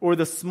 or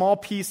the small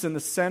piece in the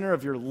center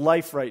of your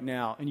life right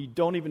now, and you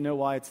don't even know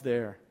why it's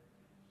there.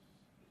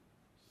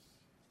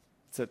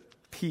 It's a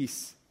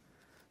peace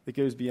that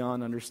goes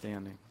beyond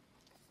understanding.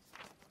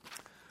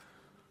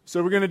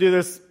 So we're going to do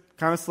this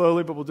kind of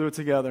slowly, but we'll do it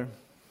together.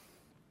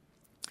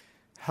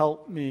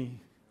 Help me,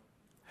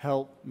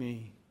 help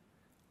me,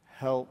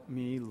 help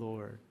me,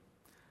 Lord.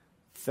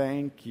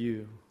 Thank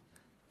you,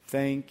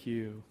 thank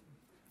you,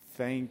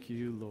 thank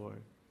you,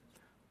 Lord.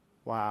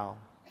 Wow,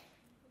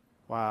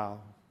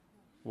 wow.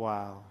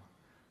 Wow.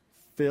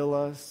 Fill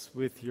us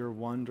with your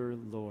wonder,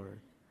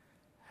 Lord.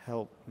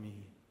 Help me.